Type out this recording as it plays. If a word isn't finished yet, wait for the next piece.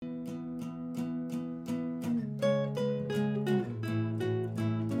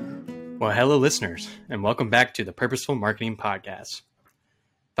Well, hello, listeners, and welcome back to the Purposeful Marketing Podcast.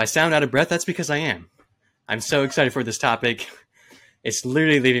 If I sound out of breath, that's because I am. I'm so excited for this topic. It's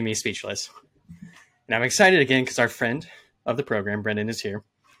literally leaving me speechless. And I'm excited again because our friend of the program, Brendon, is here.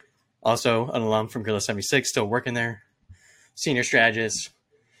 Also, an alum from Gorilla 76, still working there, senior strategist.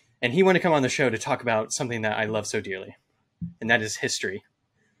 And he wanted to come on the show to talk about something that I love so dearly, and that is history.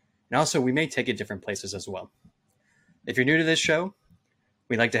 And also, we may take it different places as well. If you're new to this show,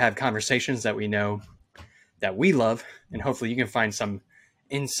 we like to have conversations that we know that we love, and hopefully you can find some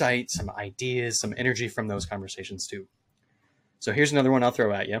insight, some ideas, some energy from those conversations too. So here's another one I'll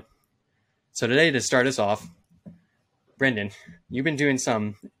throw at you. So today, to start us off, Brendon, you've been doing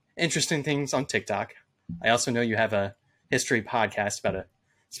some interesting things on TikTok. I also know you have a history podcast about a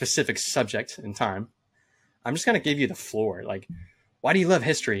specific subject in time. I'm just going to give you the floor. Like, why do you love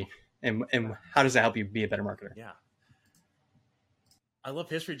history, and how does that help you be a better marketer? Yeah. I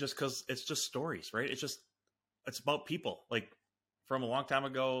love history just because it's just stories, right? It's about people, like from a long time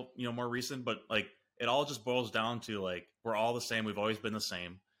ago, more recent, but like it all just boils down to like, we're all the same. We've always been the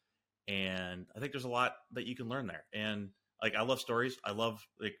same. And I think there's a lot that you can learn there. And like, I love stories. I love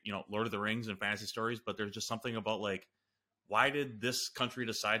Lord of the Rings and fantasy stories, but there's just something about like, why did this country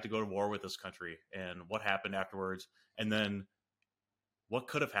decide to go to war with this country and what happened afterwards? And then what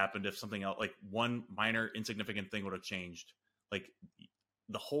could have happened if something else, like one minor insignificant thing would have changed? Like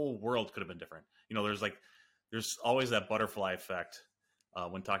the whole world could have been different. There's always that butterfly effect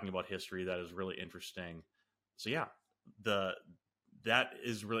when talking about history that is really interesting. So yeah, that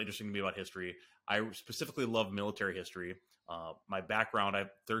is really interesting to me about history. I specifically love military history. My background, I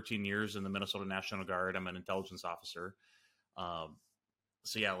have 13 years in the Minnesota National Guard. I'm an intelligence officer.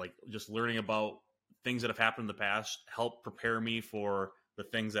 So yeah, like just learning about things that have happened in the past help prepare me for the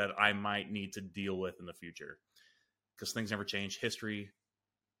things that I might need to deal with in the future. Because things never change. History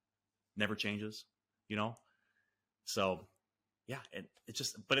never changes, So, yeah,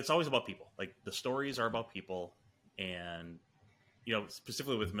 but it's always about people. Like the stories are about people, and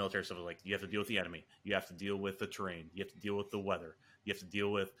specifically with military stuff, like you have to deal with the enemy, you have to deal with the terrain, you have to deal with the weather, you have to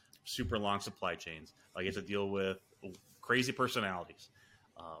deal with super long supply chains, you have to deal with crazy personalities.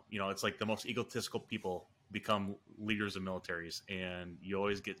 It's like the most egotistical people become leaders of militaries, and you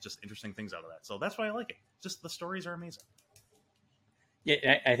always get just interesting things out of that. So that's why I like it. Just the stories are amazing.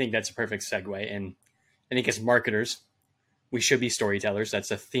 Yeah, I think that's a perfect segue. And I think as marketers, we should be storytellers. That's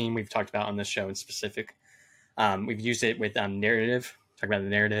a theme we've talked about on this show in specific. We've used it with narrative, talk about the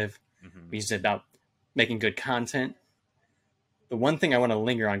narrative. Mm-hmm. We used it about making good content. The one thing I want to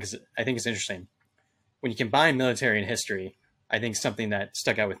linger on, because I think it's interesting, when you combine military and history, I think something that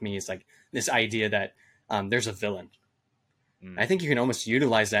stuck out with me is like this idea that there's a villain. Mm. I think you can almost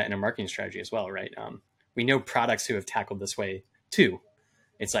utilize that in a marketing strategy as well, right? We know products who have tackled this way too.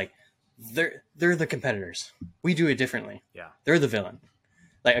 It's like they're the competitors. We do it differently. Yeah, they're the villain.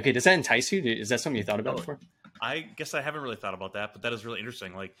 Like, okay, does that entice you? Is that something you thought about before? I guess I haven't really thought about that, but that is really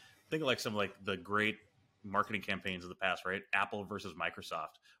interesting. Like, think of like some like the great marketing campaigns of the past, right? Apple versus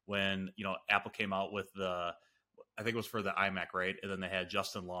Microsoft. When Apple came out with I think it was for the iMac, right? And then they had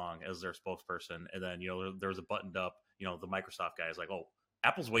Justin Long as their spokesperson, and then there was a buttoned up, the Microsoft guy is like, oh,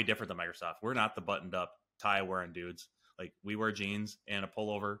 Apple's way different than Microsoft. We're not the buttoned up tie wearing dudes. Like we wear jeans and a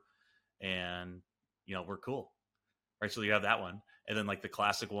pullover, and we're cool, right? So you have that one, and then like the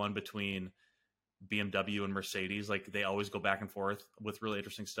classic one between BMW and Mercedes. Like they always go back and forth with really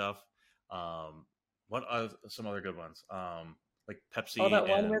interesting stuff. What are some other good ones? Like Pepsi. Oh, that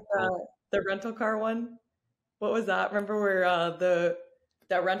one with the rental car one. What was that? Remember where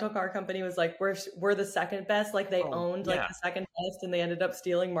that rental car company was like, we're the second best. Like they owned like the second best, and they ended up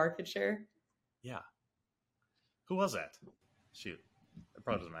stealing market share. Yeah. Who was that? Shoot. It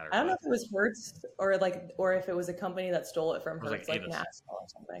probably doesn't matter. I don't know if it was Hertz or if it was a company that stole it from Hertz, like NASCAR or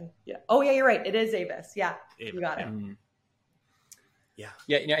something. Yeah. Oh yeah, you're right. It is Avis. Yeah. Avis, you got it. Yeah.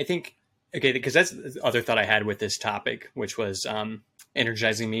 Yeah. I think, okay, because that's the other thought I had with this topic, which was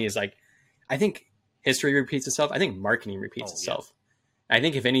energizing me, is like, I think history repeats itself. I think marketing repeats itself. Yeah. I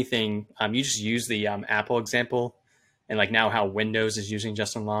think if anything, you just use the Apple example, and like now how Windows is using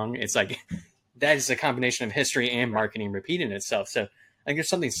Justin Long. It's like, that is a combination of history and marketing repeating itself. So I think there's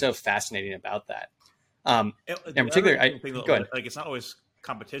something so fascinating about that. In particular, go ahead. Like it's not always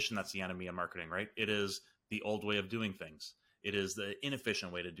competition that's the enemy of marketing, right? It is the old way of doing things. It is the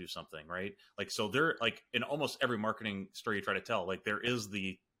inefficient way to do something, right? Like, so there, like in almost every marketing story you try to tell, like there is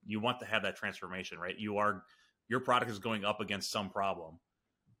you want to have that transformation, right? Your product is going up against some problem.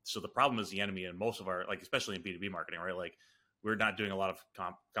 So the problem is the enemy in most of our, like, especially in B2B marketing, right? Like we're not doing a lot of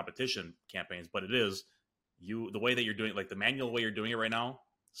competition campaigns, but it is the way that you're doing, like the manual way you're doing it right now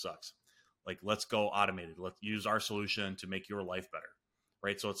sucks. Like, let's go automated. Let's use our solution to make your life better,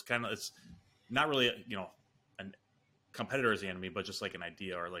 right? So it's not really, a competitor is the enemy, but just like an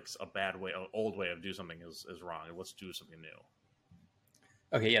idea or like a bad way, an old way of doing something is wrong. And let's do something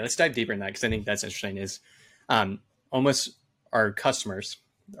new. Okay, yeah, let's dive deeper in that because I think that's interesting. Is almost our customers,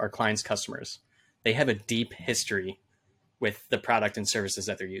 our clients' customers, they have a deep history with the product and services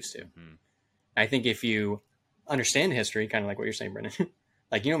that they're used to. Mm-hmm. I think if you understand history, kind of like what you're saying, Brendon,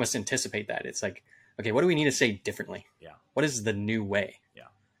 like you almost anticipate that. It's like, okay, what do we need to say differently? Yeah. What is the new way?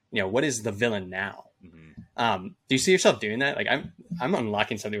 Yeah. What is the villain now? Mm-hmm. Do you see yourself doing that? Like I'm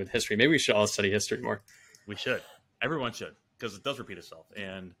unlocking something with history. Maybe we should all study history more. We should. Everyone should, because it does repeat itself.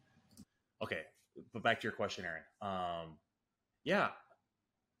 And okay, but back to your question, Aaron. Yeah,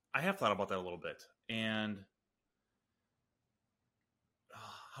 I have thought about that a little bit. And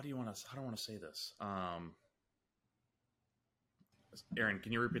how do I want to say this? Aaron,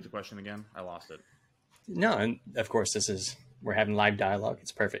 can you repeat the question again? I lost it. No, and of course we're having live dialogue.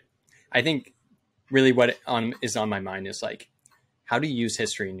 It's perfect. I think really what is on my mind is like, how do you use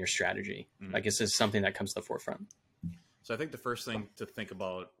history in your strategy? Mm-hmm. Like, is this something that comes to the forefront? So I think the first thing to think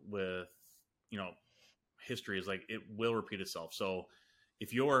about with, history is like, it will repeat itself. So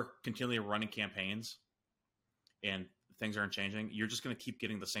if you're continually running campaigns and things aren't changing, you're just going to keep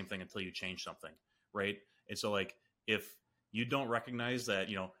getting the same thing until you change something. Right. And so like, if you don't recognize that,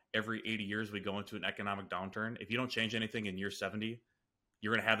 every 80 years we go into an economic downturn, if you don't change anything in year 70,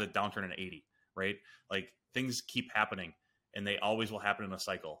 you're going to have the downturn in 80, right? Like things keep happening and they always will happen in a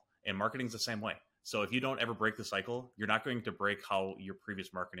cycle, and marketing's the same way. So if you don't ever break the cycle, you're not going to break how your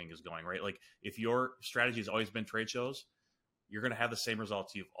previous marketing is going, right? Like if your strategy has always been trade shows, you're going to have the same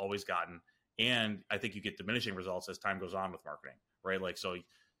results you've always gotten. And I think you get diminishing results as time goes on with marketing, right? Like, so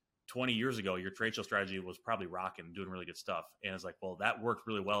 20 years ago, your trade show strategy was probably rocking, doing really good stuff. And it's like, well, that worked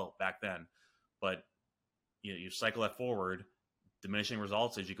really well back then, but you cycle that forward, diminishing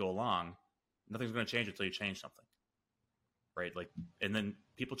results as you go along. Nothing's going to change until you change something, right? Like, and then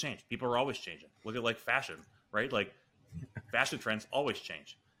people change. People are always changing. Look at like fashion, right? Like fashion trends always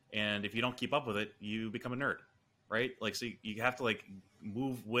change. And if you don't keep up with it, you become a nerd, right? Like, so you have to like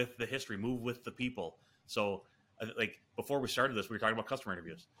move with the history, move with the people. So like before we started this, we were talking about customer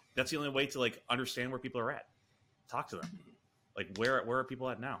interviews. That's the only way to like understand where people are at. Talk to them. Like where are people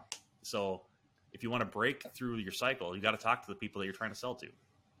at now? So if you want to break through your cycle, you got to talk to the people that you're trying to sell to.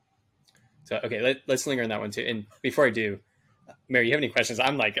 So, okay, let's linger on that one too. And before I do, Mary, you have any questions?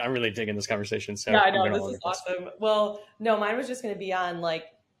 I'm really digging this conversation. So yeah, I know, this is awesome. Well, no, mine was just going to be on like,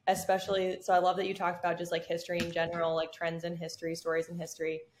 especially, so I love that you talked about just like history in general, like trends in history, stories in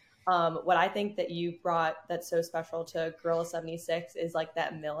history. What I think that you brought that's so special to Gorilla 76 is like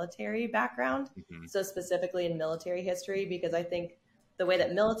that military background. Mm-hmm. So specifically in military history, because I think the way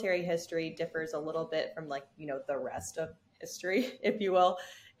that military history differs a little bit from like, the rest of history, if you will,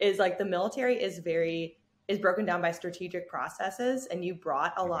 is like the military is broken down by strategic processes. And you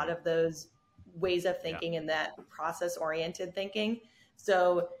brought a lot of those ways of thinking and that process oriented thinking.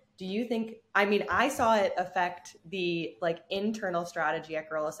 So do you think, I saw it affect the like internal strategy at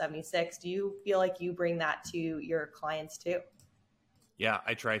Gorilla 76. Do you feel like you bring that to your clients too? Yeah,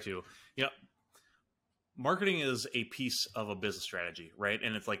 I try to. Marketing is a piece of a business strategy, right?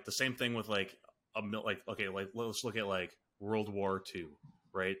 And it's like the same thing with like let's look at like World War II,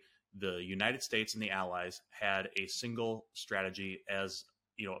 right? The United States and the Allies had a single strategy as,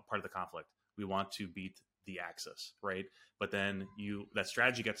 part of the conflict. We want to beat the Axis, right? But then that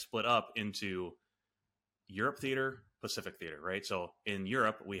strategy gets split up into Europe theater, Pacific theater, right? So in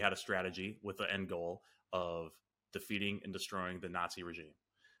Europe, we had a strategy with the end goal of defeating and destroying the Nazi regime.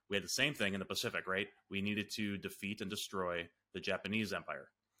 We had the same thing in the Pacific, right? We needed to defeat and destroy the Japanese Empire,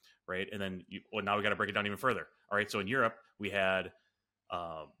 right? And then now we got to break it down even further. All right, so in Europe, we had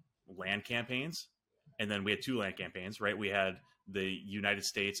land campaigns, and then we had two land campaigns, right? We had the United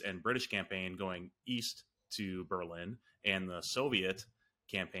States and British campaign going east to Berlin, and the Soviet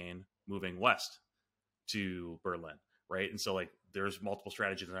campaign moving west to Berlin, right? And so like there's multiple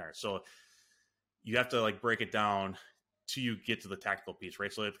strategies in there. So you have to like break it down till you get to the tactical piece,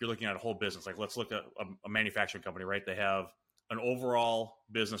 right? So if you're looking at a whole business, like let's look at a manufacturing company, right? They have an overall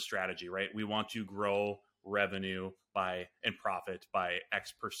business strategy, right? We want to grow revenue and profit by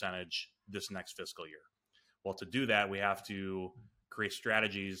X percentage this next fiscal year. Well, to do that, we have to create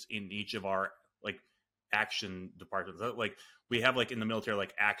strategies in each of our like action departments. Like we have like in the military,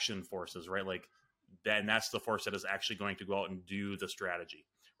 like action forces, right? Like that, and that's the force that is actually going to go out and do the strategy,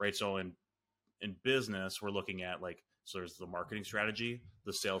 right? So in business, we're looking at like, so there's the marketing strategy,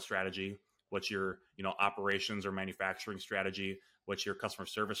 the sales strategy, What's your, operations or manufacturing strategy? What's your customer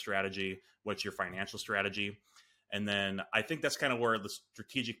service strategy? What's your financial strategy? And then I think that's kind of where the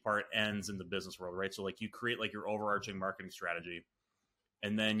strategic part ends in the business world, right? So like you create like your overarching marketing strategy,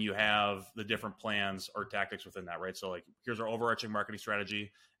 and then you have the different plans or tactics within that, right? So like here's our overarching marketing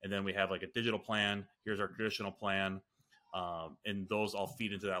strategy, and then we have like a digital plan. Here's our traditional plan, and those all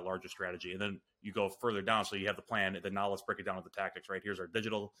feed into that larger strategy. And then you go further down, so you have the plan, and then now let's break it down with the tactics, right? Here's our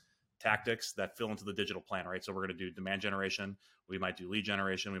digital tactics that fill into the digital plan, right? So we're going to do demand generation. We might do lead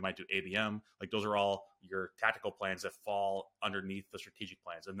generation. We might do ABM. Like those are all your tactical plans that fall underneath the strategic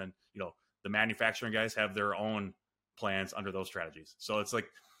plans. And then, the manufacturing guys have their own plans under those strategies. So it's like,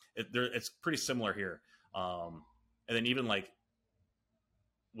 it's pretty similar here. And then even like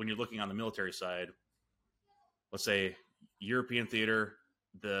when you're looking on the military side, let's say European theater,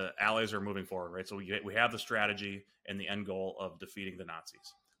 the Allies are moving forward, right? So we have the strategy and the end goal of defeating the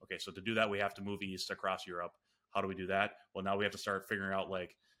Nazis. Okay, so to do that, we have to move east across Europe. How do we do that? Well, now we have to start figuring out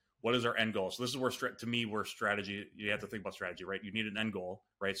like, what is our end goal? So this is where, to me, where strategy, you have to think about strategy, right? You need an end goal,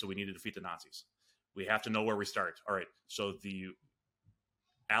 right? So we need to defeat the Nazis. We have to know where we start. All right, so the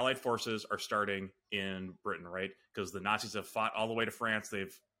Allied forces are starting in Britain, right? Because the Nazis have fought all the way to France.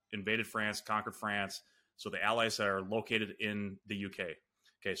 They've invaded France, conquered France. So the Allies are located in the UK.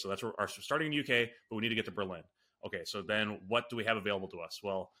 Okay, so that's where our starting in the UK, but we need to get to Berlin. Okay, so then what do we have available to us?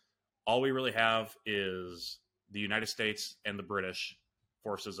 Well, all we really have is the United States and the British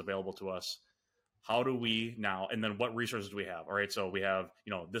forces available to us. How do we now, and then what resources do we have? All right, so we have,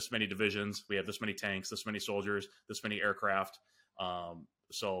 this many divisions, we have this many tanks, this many soldiers, this many aircraft.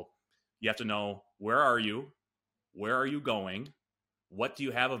 So you have to know, where are you going? What do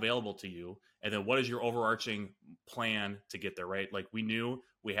you have available to you? And then what is your overarching plan to get there, right? Like we knew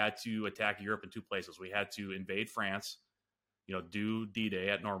we had to attack Europe in two places. We had to invade France, do D-Day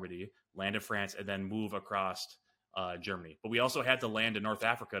at Normandy, land in France, and then move across Germany. But we also had to land in North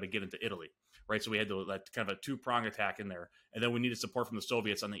Africa to get into Italy, right? So we had that kind of a two-prong attack in there. And then we needed support from the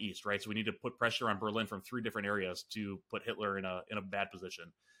Soviets on the east, right? So we need to put pressure on Berlin from three different areas to put Hitler in a bad position.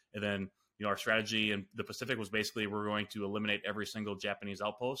 And then, our strategy in the Pacific was basically we're going to eliminate every single Japanese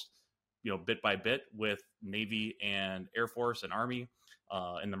outpost, bit by bit, with Navy and Air Force and Army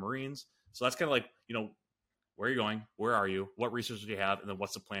and the Marines. So that's kind of like, where are you going? Where are you? What resources do you have? And then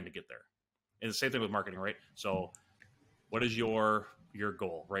what's the plan to get there? And the same thing with marketing, right? So what is your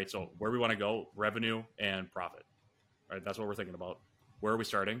goal, right? So where we want to go, revenue and profit, right? That's what we're thinking about. Where are we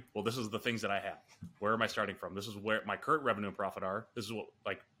starting? Well, this is the things that I have. Where am I starting from? This is where my current revenue and profit are. This is what,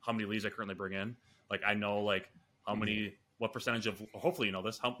 like, how many leads I currently bring in. Like, I know, like, what percentage of, hopefully you know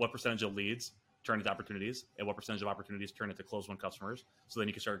this, what percentage of leads turn into opportunities, and what percentage of opportunities turn into closed won customers. So then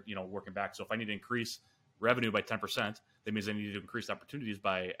you can start, working back. So if I need to increase revenue by 10%, that means I need to increase opportunities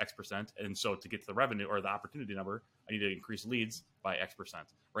by X%. And so to get to the revenue or the opportunity number, I need to increase leads by X%,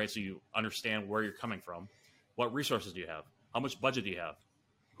 right? So you understand where you're coming from. What resources do you have? How much budget do you have?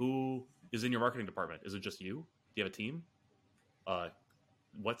 Who is in your marketing department? Is it just you? Do you have a team?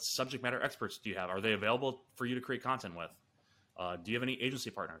 What subject matter experts do you have? Are they available for you to create content with? Do you have any agency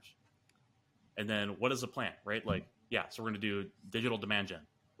partners? And then what is the plan, right? Like, yeah, so we're going to do digital demand gen.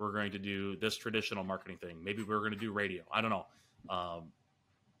 We're going to do this traditional marketing thing. Maybe we're going to do radio. I don't know.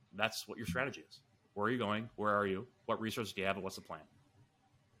 That's what your strategy is. Where are you going? Where are you? What resources do you have? And what's the plan?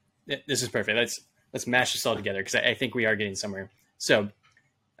 This is perfect. Let's mash this all together, because I think we are getting somewhere. So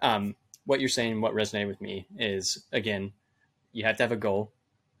what you're saying, what resonated with me is, again, you have to have a goal.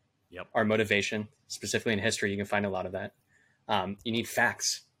 Yep. Our motivation, specifically in history, you can find a lot of that. You need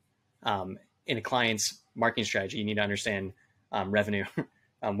facts. In a client's marketing strategy, you need to understand revenue,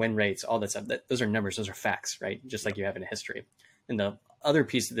 win rates, all that stuff. Those are numbers. Those are facts, right? Just like you have in history. And the other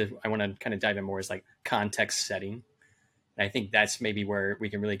piece that I want to kind of dive in more is like context setting. And I think that's maybe where we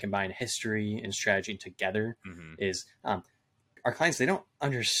can really combine history and strategy together. Mm-hmm. Is our clients, they don't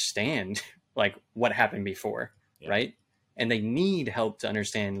understand like what happened before, right? And they need help to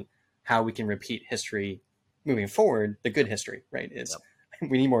understand how we can repeat history moving forward, the good history, right? Is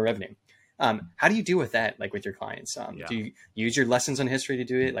we need more revenue. How do you deal with that, like with your clients? Do you use your lessons on history to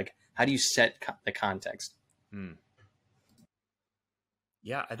do it? Like, how do you set the context?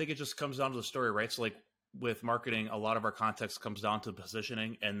 Yeah, I think it just comes down to the story, right? So like with marketing, a lot of our context comes down to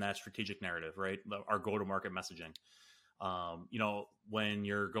positioning and that strategic narrative, right? Our go-to-market messaging. When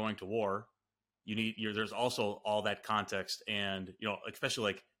you're going to war, there's also all that context, and especially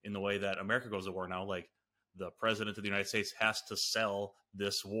like in the way that America goes to war now, like the president of the United States has to sell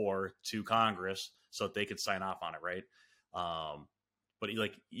this war to Congress so that they could sign off on it, right? But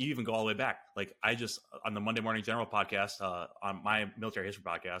like you even go all the way back. Like I just on the Monday Morning General podcast, on my military history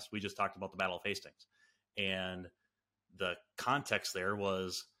podcast, we just talked about the Battle of Hastings, and the context there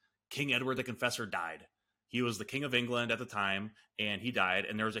was King Edward the Confessor died. He was the king of England at the time, and he died,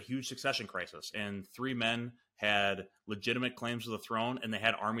 and there was a huge succession crisis. And 3 men had legitimate claims to the throne, and they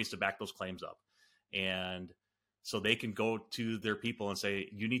had armies to back those claims up. And so they can go to their people and say,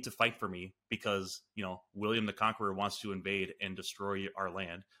 you need to fight for me because, William the Conqueror wants to invade and destroy our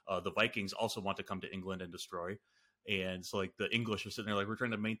land. The Vikings also want to come to England and destroy. And so like the English are sitting there like, we're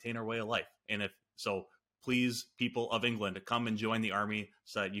trying to maintain our way of life. And if so, please, people of England, come and join the army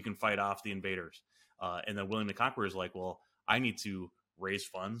so that you can fight off the invaders. And then William the Conqueror is like, well, I need to raise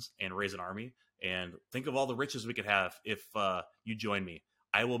funds and raise an army. And think of all the riches we could have if you join me.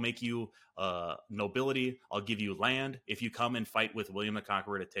 I will make you nobility. I'll give you land if you come and fight with William the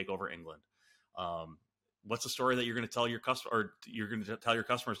Conqueror to take over England. What's the story that you're going to tell your customer, or you're going to tell your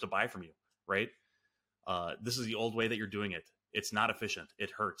customers to buy from you, right? This is the old way that you're doing it. It's not efficient.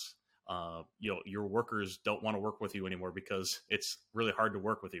 It hurts. Your workers don't want to work with you anymore because it's really hard to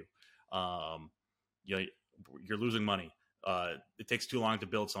work with you. You're losing money. It takes too long to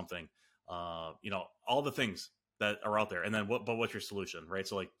build something. All the things that are out there. And then what's your solution, right?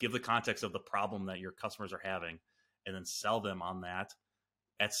 So like give the context of the problem that your customers are having and then sell them on that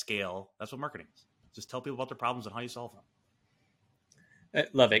at scale. That's what marketing is. Just tell people about their problems and how you solve them. I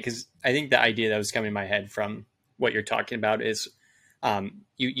love it, because I think the idea that was coming in my head from what you're talking about is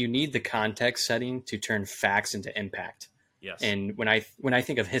you need the context setting to turn facts into impact. Yes. And when I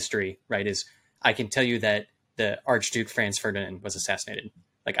think of history, right, is I can tell you that the Archduke Franz Ferdinand was assassinated.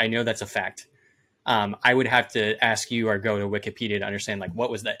 Like I know that's a fact. I would have to ask you or go to Wikipedia to understand like what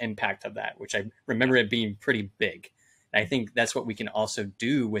was the impact of that, which I remember it being pretty big. And I think that's what we can also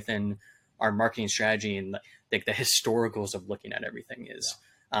do within our marketing strategy and like the historicals of looking at everything is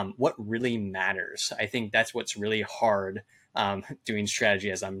what really matters. I think that's what's really hard doing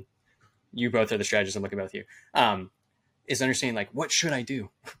strategy as you both are the strategists I'm looking at with you, is understanding like, what should I do?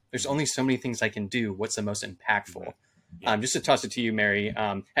 There's only so many things I can do. What's the most impactful? Just to toss it to you, Mary,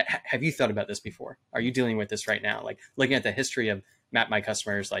 have you thought about this before? Are you dealing with this right now? Like looking at the history of Map My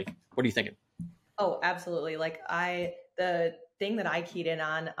Customers, like, what are you thinking? Oh, absolutely. Like the thing that I keyed in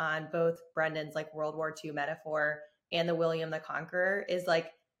on both Brendon's like World War II metaphor and the William the Conqueror is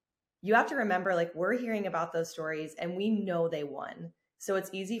like, you have to remember, like we're hearing about those stories and we know they won. So it's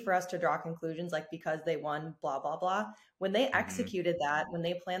easy for us to draw conclusions like because they won, blah, blah, blah. When they executed that, when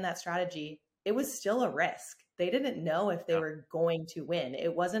they planned that strategy, it was still a risk. They didn't know if they were going to win.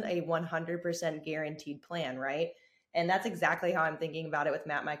 It wasn't a 100% guaranteed plan, right? And that's exactly how I'm thinking about it with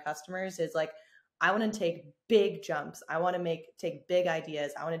Map My Customers is like, I want to take big jumps. I want to take big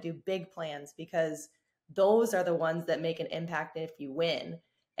ideas. I want to do big plans because those are the ones that make an impact if you win.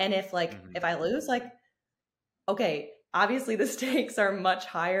 And if if I lose, like, okay, obviously the stakes are much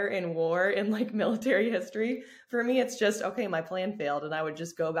higher in war in like military history. For me, it's just, okay, my plan failed and I would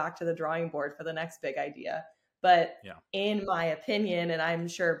just go back to the drawing board for the next big idea. But in my opinion, and I'm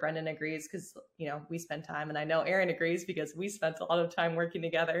sure Brendon agrees because, we spend time, and I know Aaron agrees because we spent a lot of time working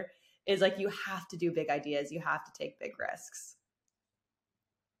together, is like you have to do big ideas. You have to take big risks.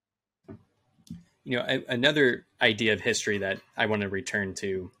 Another idea of history that I want to return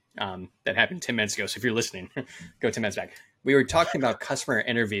to that happened 10 minutes ago. So if you're listening, go 10 minutes back. We were talking about customer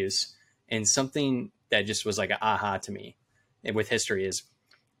interviews, and something that just was like an aha to me with history is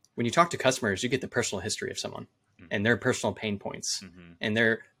when you talk to customers, you get the personal history of someone and their personal pain points and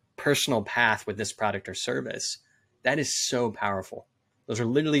their personal path with this product or service. That is so powerful. Those are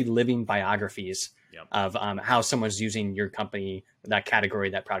literally living biographies of how someone's using your company, that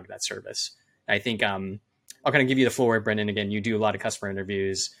category, that product, that service. I think I'll kind of give you the floor, Brendon. Again, you do a lot of customer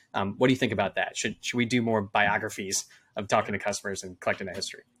interviews. What do you think about that? Should we do more biographies of talking to customers and collecting that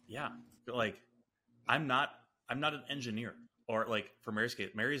history? Yeah, like I'm not an engineer, or like for Mary's case,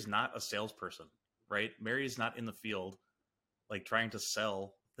 Mary's not a salesperson, right? Mary's not in the field like trying to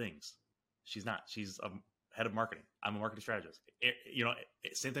sell things. She's not. She's a head of marketing. I'm a marketing strategist.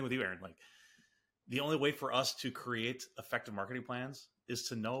 Same thing with you, Aaron. Like the only way for us to create effective marketing plans is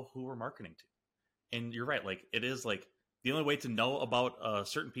to know who we're marketing to. And you're right. Like it is like the only way to know about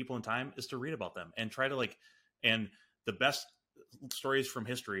certain people in time is to read about them and try to and the best stories from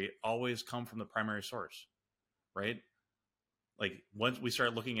history always come from the primary source, right? Like once we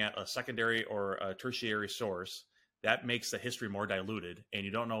start looking at a secondary or a tertiary source, that makes the history more diluted, and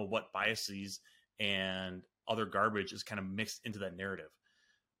you don't know what biases and other garbage is kind of mixed into that narrative.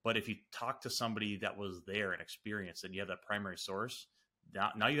 But if you talk to somebody that was there and experienced, and you have that primary source,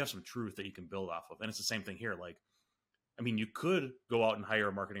 now you have some truth that you can build off of. And it's the same thing here. Like, I mean, you could go out and hire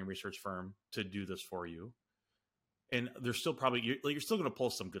a marketing research firm to do this for you. And there's still probably, you're still going to pull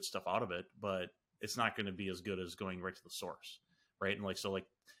some good stuff out of it, but it's not going to be as good as going right to the source. Right. And so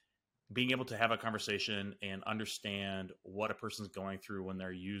being able to have a conversation and understand what a person's going through when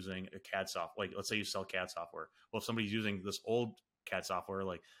they're using a CAD software. Let's say you sell CAD software. Well, if somebody's using this old CAD software,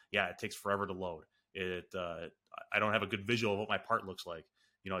 it takes forever to load it. I don't have a good visual of what my part looks like.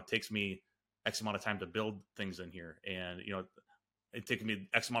 It takes me X amount of time to build things in here. And, it takes me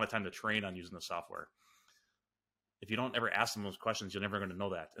X amount of time to train on using the software. If you don't ever ask them those questions, you're never going to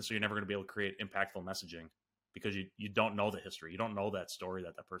know that. And so you're never going to be able to create impactful messaging because you don't know the history. You don't know that story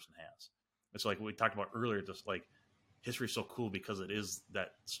that person has. It's like we talked about earlier, just history is so cool because it is that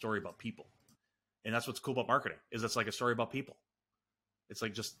story about people. And that's what's cool about marketing is it's like a story about people. It's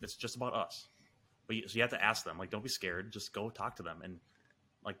it's just about us. But so you have to ask them, don't be scared, just go talk to them and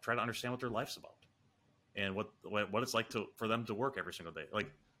try to understand what their life's about and what it's like for them to work every single day.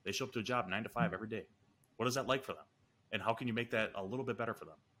 They show up to a job 9 to 5 every day. What is that like for them? And how can you make that a little bit better for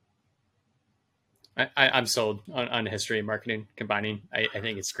them? I'm sold on history and marketing combining. I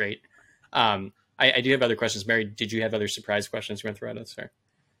think it's great. I do have other questions. Mary, did you have other surprise questions you want to throw at us?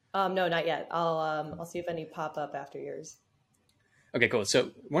 No, not yet. I'll see if any pop up after yours. Okay, cool.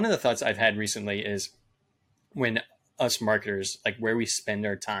 So one of the thoughts I've had recently is when us marketers, where we spend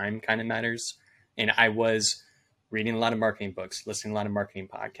our time kind of matters. And I was reading a lot of marketing books, listening to a lot of marketing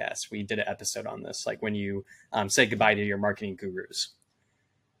podcasts. We did an episode on this, when you say goodbye to your marketing gurus.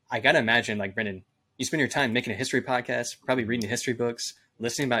 I got to imagine, Brendon, you spend your time making a history podcast, probably reading history books,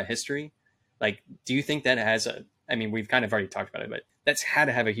 listening about history. Do you think that has we've kind of already talked about it, but that's had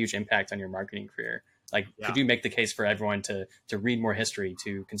to have a huge impact on your marketing career. Could you make the case for everyone to read more history,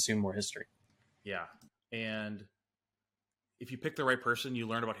 to consume more history? Yeah. And if you pick the right person, you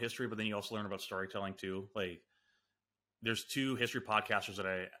learn about history, but then you also learn about storytelling too. There's 2 history podcasters that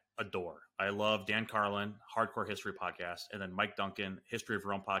I adore. I love Dan Carlin, Hardcore History Podcast, and then Mike Duncan, History of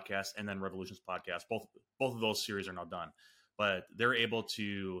Rome Podcast, and then Revolutions Podcast. Both of those series are now done, but they're able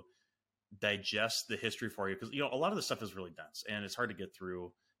to digest the history for you because a lot of the stuff is really dense and it's hard to get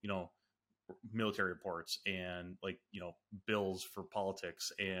through. Military reports and bills for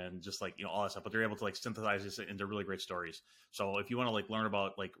politics and just all that stuff. But they're able to synthesize this into really great stories. So if you want to learn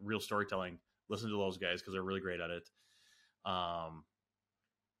about real storytelling, listen to those guys because they're really great at it.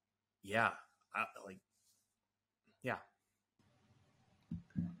 Yeah,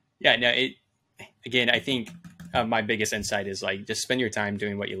 no, again, I think my biggest insight is just spend your time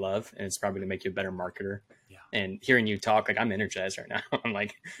doing what you love, and it's probably to make you a better marketer. Yeah. And hearing you talk, I'm energized right now. I'm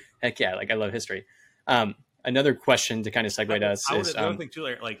heck yeah, I love history. Another question to kind of segue us is the other thing too,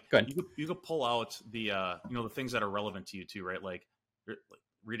 you could pull out the the things that are relevant to you too, right?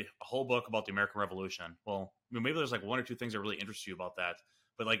 Read a whole book about the American Revolution. Well, maybe there's 1 or 2 things that really interest you about that,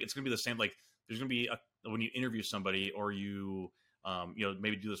 but it's gonna be the same. There's gonna be when you interview somebody or you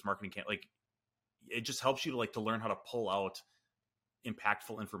maybe do this marketing camp, it just helps you to learn how to pull out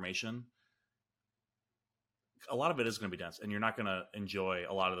impactful information. A lot of it is going to be dense and you're not going to enjoy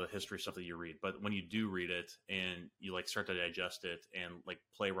a lot of the history stuff that you read. But when you do read it and you start to digest it and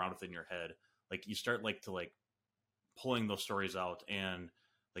play around with it in your head, you start to pulling those stories out and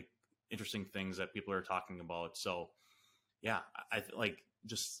interesting things that people are talking about. So yeah, I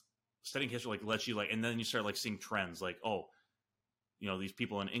just studying history lets you and then you start seeing trends these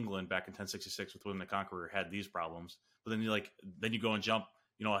people in England back in 1066 with William the Conqueror had these problems. But then you go and jump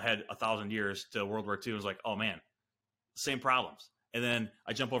ahead 1,000 years to World War II. It's oh man, same problems. And then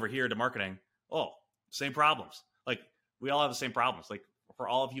I jump over here to marketing. Oh, same problems. We all have the same problems, for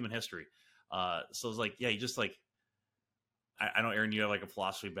all of human history. So it's yeah, you just I know, Aaron, you have a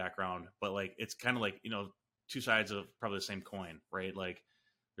philosophy background, but it's kind of 2 sides of probably the same coin, right?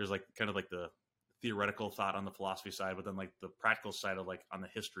 There's kind of the theoretical thought on the philosophy side, but then the practical side of on the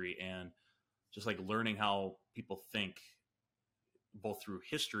history and just learning how people think both through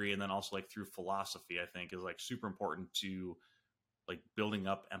history and then also through philosophy, I think is super important to building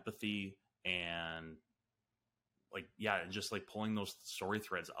up empathy and and just pulling those story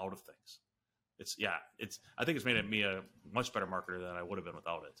threads out of things. I think it's made me a much better marketer than I would have been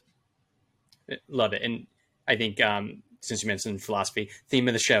without it. Love it. And I think since you mentioned philosophy, theme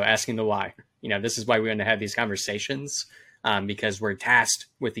of the show, asking the why. This is why we want to have these conversations because we're tasked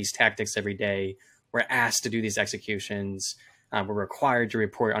with these tactics every day. We're asked to do these executions. We're required to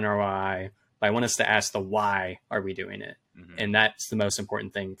report on ROI, but I want us to ask the why are we doing it? Mm-hmm. And that's the most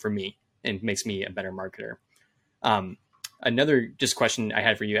important thing for me and makes me a better marketer. Another just question I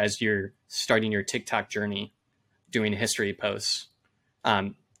had for you as you're starting your TikTok journey, doing history posts,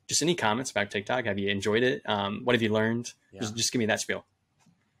 just any comments about TikTok? Have you enjoyed it? What have you learned? Yeah. Just give me that spiel.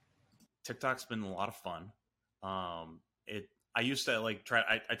 TikTok's been a lot of fun. I used to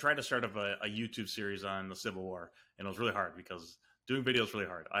I tried to start up a YouTube series on the Civil War, and it was really hard because doing videos is really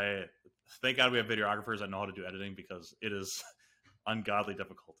hard. Thank God we have videographers that know how to do editing, because it is ungodly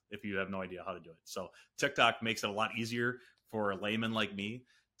difficult if you have no idea how to do it. So TikTok makes it a lot easier for a layman like me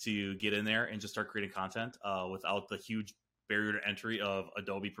to get in there and just start creating content without the huge barrier to entry of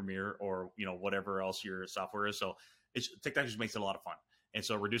Adobe Premiere or whatever else your software is. So TikTok just makes it a lot of fun, and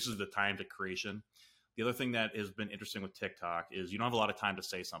so it reduces the time to creation. The other thing that has been interesting with TikTok is you don't have a lot of time to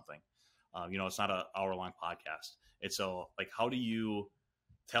say something. It's not an hour-long podcast. And so, like, how do you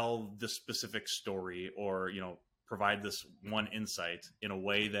tell this specific story or, provide this one insight in a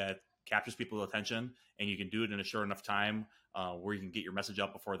way that captures people's attention, and you can do it in a short enough time where you can get your message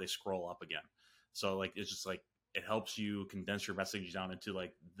up before they scroll up again. So, like, it's just like, it helps you condense your message down into,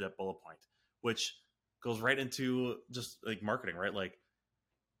 like, the bullet point, which goes right into just, like, marketing, right? Like,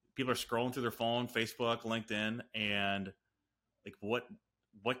 people are scrolling through their phone, Facebook, LinkedIn, and like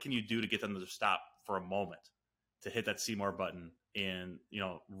what can you do to get them to stop for a moment to hit that see more button and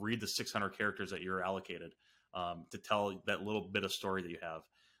read the 600 characters that you're allocated to tell that little bit of story that you have,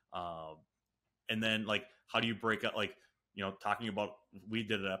 and then like how do you break up, like talking about, we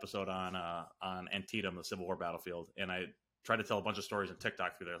did an episode on Antietam, the Civil War battlefield, and I tried to tell a bunch of stories on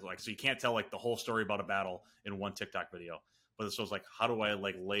TikTok through there. Like, so you can't tell like the whole story about a battle in one TikTok video. But this was like, how do I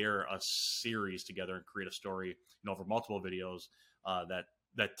like layer a series together and create a story, over multiple videos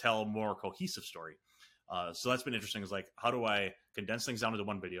that tell a more cohesive story? So that's been interesting. Is like, how do I condense things down into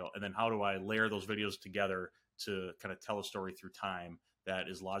one video, and then how do I layer those videos together to kind of tell a story through time that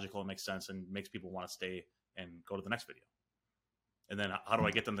is logical and makes sense and makes people want to stay and go to the next video? And then how do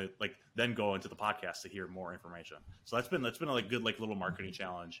I get them to like then go into the podcast to hear more information? So that's been a like good like little marketing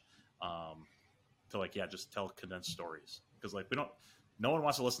challenge to like just tell condensed stories. Because like no one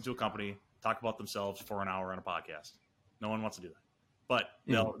wants to listen to a company talk about themselves for an hour on a podcast. No one wants to do that. But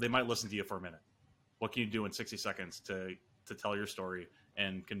they might listen to you for a minute. What can you do in 60 seconds to tell your story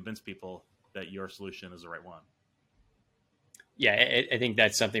and convince people that your solution is the right one? Yeah, I think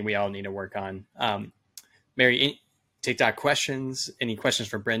that's something we all need to work on. Mary, any TikTok questions? Any questions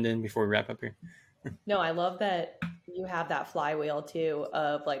for Brendon before we wrap up here? No, I love that you have that flywheel too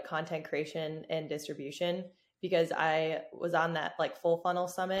of like content creation and distribution, because I was on that like full funnel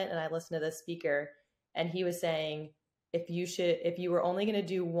summit and I listened to this speaker, and he was saying, if you were only going to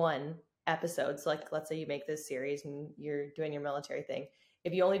do one episode, so like, let's say you make this series and you're doing your military thing.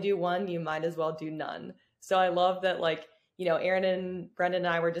 If you only do one, you might as well do none. So I love that, like, Aaron and Brendon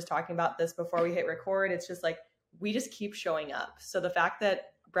and I were just talking about this before we hit record. It's just like, we just keep showing up. So the fact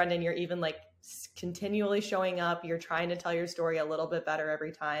that Brendon, you're even like continually showing up, you're trying to tell your story a little bit better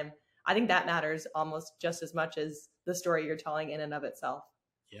every time. I think that matters almost just as much as the story you're telling in and of itself.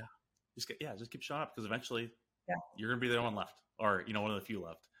 Yeah. Just keep showing up, because eventually you're going to be the one left, or, one of the few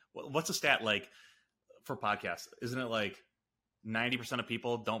left. What's the stat like for podcasts? Isn't it like 90% of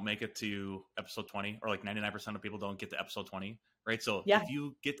people don't make it to episode 20, or like 99% of people don't get to episode 20, right? So if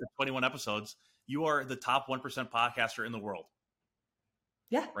you get to 21 episodes, you are the top 1% podcaster in the world.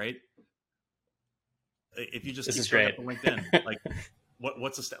 Yeah. Right? If you just keep showing up on LinkedIn, like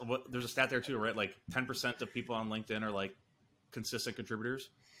what's the stat? There's a stat there too, right? Like 10% of people on LinkedIn are like consistent contributors.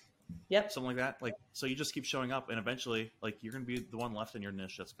 Yep. Something like that. Like, so you just keep showing up, and eventually like you're going to be the one left in your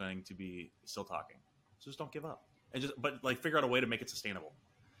niche that's going to be still talking. So just don't give up, and but like figure out a way to make it sustainable,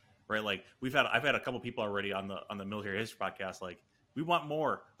 right? Like I've had a couple people already on the military history podcast. Like, we want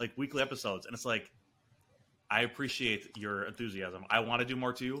more like weekly episodes. And it's like, I appreciate your enthusiasm. I want to do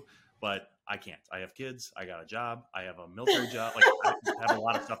more too, but I can't. I have kids. I got a job. I have a military job. Like, I have a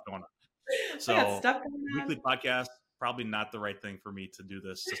lot of stuff going on. So weekly podcast, probably not the right thing for me to do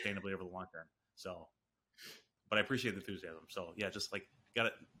this sustainably over the long term. So, but I appreciate the enthusiasm. So yeah, just like got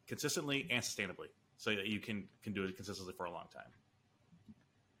it consistently and sustainably, so that you can do it consistently for a long time.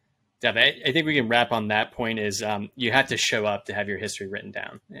 Yeah, I think we can wrap on that point. Is you have to show up to have your history written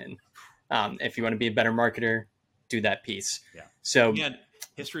down, and if you want to be a better marketer, do that piece. Yeah. So again,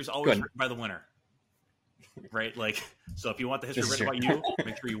 history is always written by the winner, right? Like, so if you want the history written about you,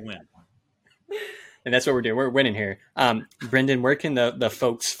 make sure you win. And that's what we're doing. We're winning here. Brendon, where can the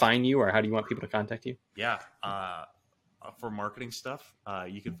folks find you, or how do you want people to contact you? Yeah. For marketing stuff,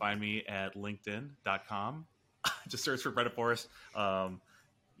 you can find me at linkedin.com. Just search for Brendon Forrest.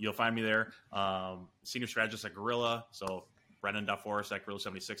 You'll find me there. Senior strategist at Gorilla. So Brendon.Forrest at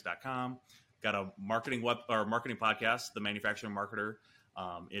gorilla76.com. Got a marketing podcast, The Manufacturing Marketer.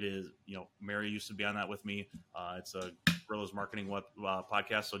 It is, Mary used to be on that with me. It's a Brothers Marketing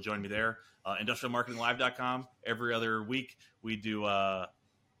podcast. So join me there. IndustrialMarketingLive.com. Every other week, we do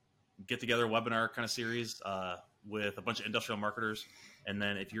get-together webinar kind of series with a bunch of industrial marketers. And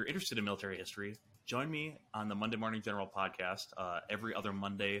then if you're interested in military history, join me on the Monday Morning General podcast. Every other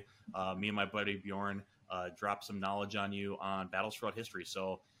Monday, me and my buddy Bjorn drop some knowledge on you on battles throughout history.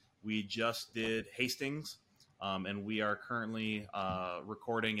 So we just did Hastings, and we are currently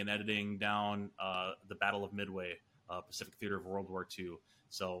recording and editing down the Battle of Midway, Pacific Theater of World War II.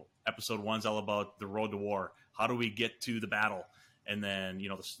 So episode 1 is all about the road to war. How do we get to the battle? And then,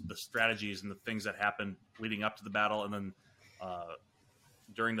 the strategies and the things that happen leading up to the battle. And then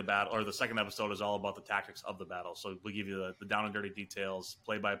during the battle, or the second episode is all about the tactics of the battle. So we give you the down and dirty details,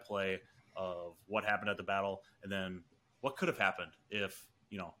 play by play of what happened at the battle. And then what could have happened if,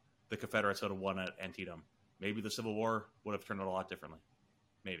 the Confederates would have won at Antietam. Maybe the Civil War would have turned out a lot differently.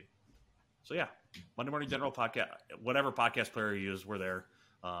 Maybe. So yeah, Monday Morning General podcast, whatever podcast player you use, we're there.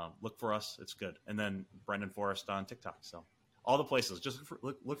 Look for us. It's good. And then Brendon Forrest on TikTok. So all the places, just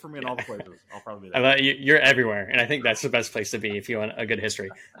look for me in all the places. I'll probably be there. You're everywhere. And I think that's the best place to be if you want a good history.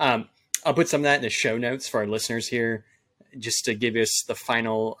 I'll put some of that in the show notes for our listeners here, just to give us the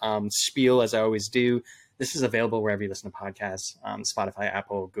final spiel, as I always do. This is available wherever you listen to podcasts, Spotify,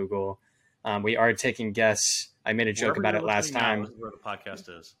 Apple, Google. We are taking guests. I made a joke about it last time. Is where the podcast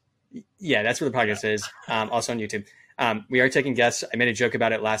is. Yeah, that's where the podcast is. Also on YouTube. We are taking guests. I made a joke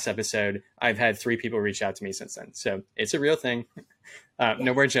about it last episode. I've had 3 people reach out to me since then. So it's a real thing.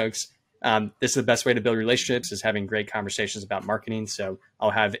 No more jokes. This is the best way to build relationships, is having great conversations about marketing. So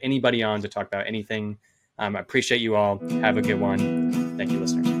I'll have anybody on to talk about anything. I appreciate you all. Have a good one. Thank you,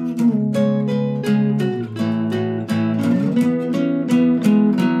 listeners.